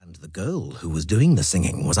girl who was doing the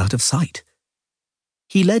singing was out of sight.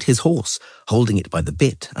 He led his horse, holding it by the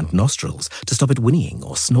bit and nostrils to stop it whinnying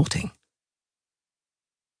or snorting.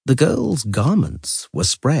 The girl's garments were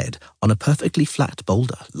spread on a perfectly flat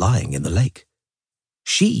boulder lying in the lake.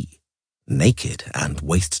 She, naked and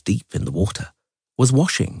waist-deep in the water, was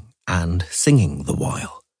washing and singing the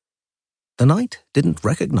while. The knight didn't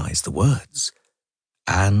recognize the words,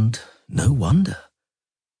 and no wonder.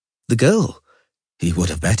 The girl, he would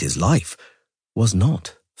have bet his life, was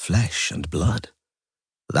not flesh and blood.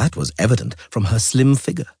 That was evident from her slim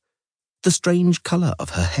figure, the strange colour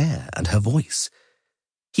of her hair and her voice.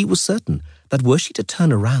 He was certain that were she to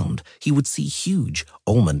turn around, he would see huge,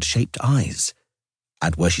 almond-shaped eyes,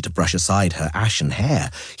 and were she to brush aside her ashen hair,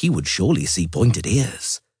 he would surely see pointed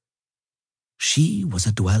ears. She was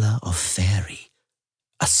a dweller of fairy,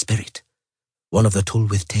 a spirit, one of the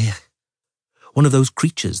Tulwith Teach, one of those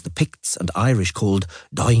creatures the Picts and Irish called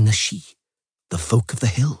Daoine Shi, the folk of the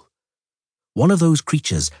hill, one of those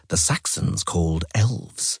creatures the Saxons called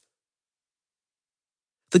elves.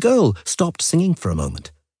 The girl stopped singing for a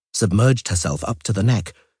moment, submerged herself up to the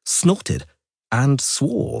neck, snorted, and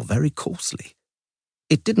swore very coarsely.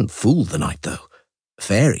 It didn't fool the knight, though.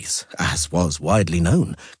 Fairies, as was widely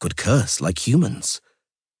known, could curse like humans,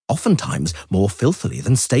 oftentimes more filthily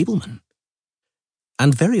than stablemen.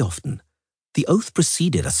 And very often, the oath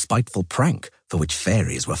preceded a spiteful prank for which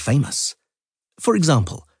fairies were famous. For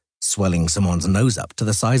example, swelling someone's nose up to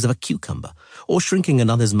the size of a cucumber, or shrinking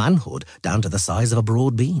another's manhood down to the size of a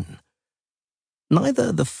broad bean.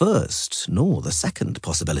 Neither the first nor the second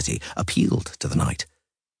possibility appealed to the knight.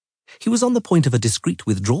 He was on the point of a discreet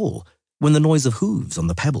withdrawal when the noise of hooves on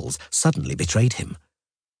the pebbles suddenly betrayed him.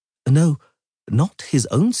 No, not his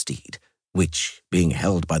own steed, which, being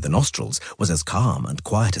held by the nostrils, was as calm and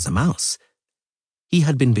quiet as a mouse. He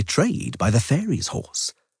had been betrayed by the fairy's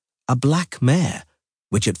horse, a black mare,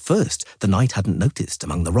 which at first the knight hadn't noticed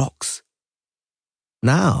among the rocks.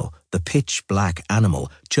 Now the pitch-black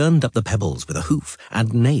animal churned up the pebbles with a hoof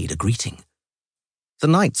and neighed a greeting. The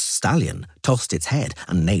knight's stallion tossed its head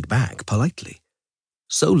and neighed back politely.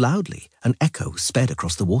 So loudly an echo sped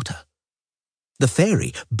across the water. The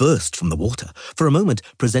fairy burst from the water, for a moment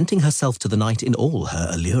presenting herself to the knight in all her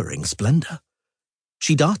alluring splendour.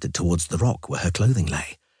 She darted towards the rock where her clothing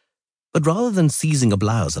lay. But rather than seizing a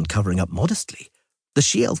blouse and covering up modestly, the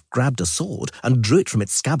she-elf grabbed a sword and drew it from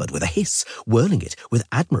its scabbard with a hiss, whirling it with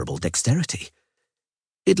admirable dexterity.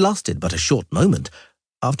 It lasted but a short moment,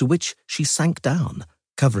 after which she sank down,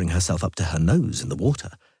 covering herself up to her nose in the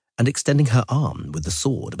water and extending her arm with the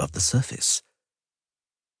sword above the surface.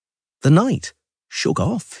 The knight shook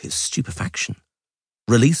off his stupefaction,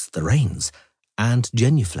 released the reins, and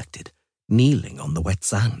genuflected, kneeling on the wet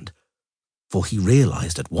sand, for he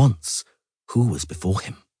realized at once who was before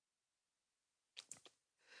him.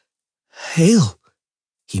 "Hail,"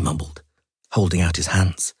 he mumbled, holding out his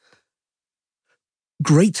hands.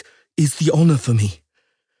 "Great is the honour for me.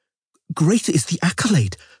 Great is the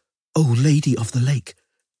accolade, O Lady of the Lake.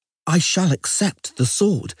 I shall accept the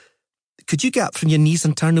sword. Could you get up from your knees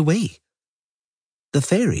and turn away?" The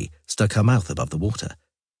fairy stuck her mouth above the water.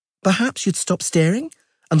 "Perhaps you'd stop staring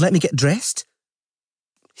and let me get dressed?"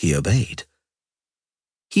 He obeyed.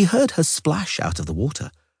 He heard her splash out of the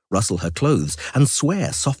water, rustle her clothes, and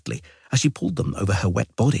swear softly as she pulled them over her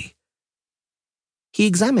wet body. He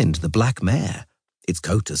examined the black mare, its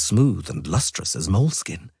coat as smooth and lustrous as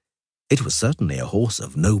moleskin. It was certainly a horse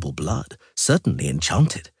of noble blood, certainly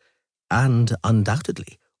enchanted, and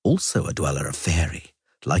undoubtedly also a dweller of fairy,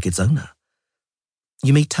 like its owner.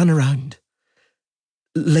 "You may turn around,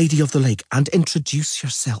 Lady of the Lake, and introduce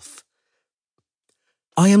yourself.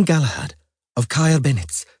 I am Galahad of Caer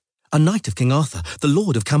Benitz, a knight of King Arthur, the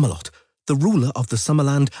Lord of Camelot, the ruler of the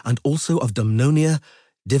Summerland and also of Dumnonia,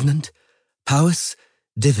 Divenant, Powys,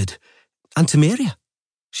 Divid, and Temeria,"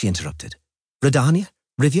 she interrupted. "Redania,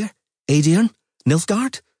 Rivier, Aedirn,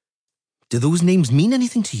 Nilfgaard? Do those names mean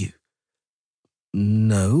anything to you?"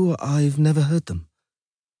 "No, I've never heard them."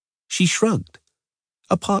 She shrugged.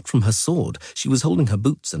 Apart from her sword, she was holding her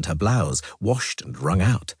boots and her blouse, washed and wrung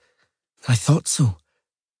out. "I thought so.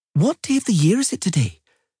 What day of the year is it today?"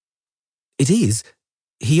 "It is,"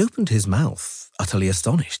 he opened his mouth, utterly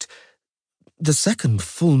astonished, "the second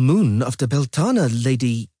full moon of the Beltana,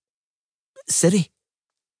 Lady—" "Ciri,"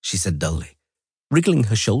 she said dully, wriggling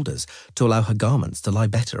her shoulders to allow her garments to lie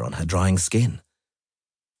better on her drying skin.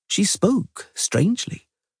 She spoke strangely.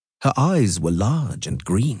 Her eyes were large and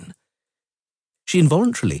green. She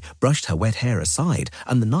involuntarily brushed her wet hair aside,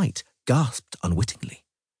 and the knight gasped unwittingly.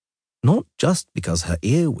 Not just because her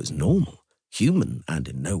ear was normal, human, and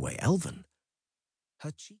in no way elven. Her cheek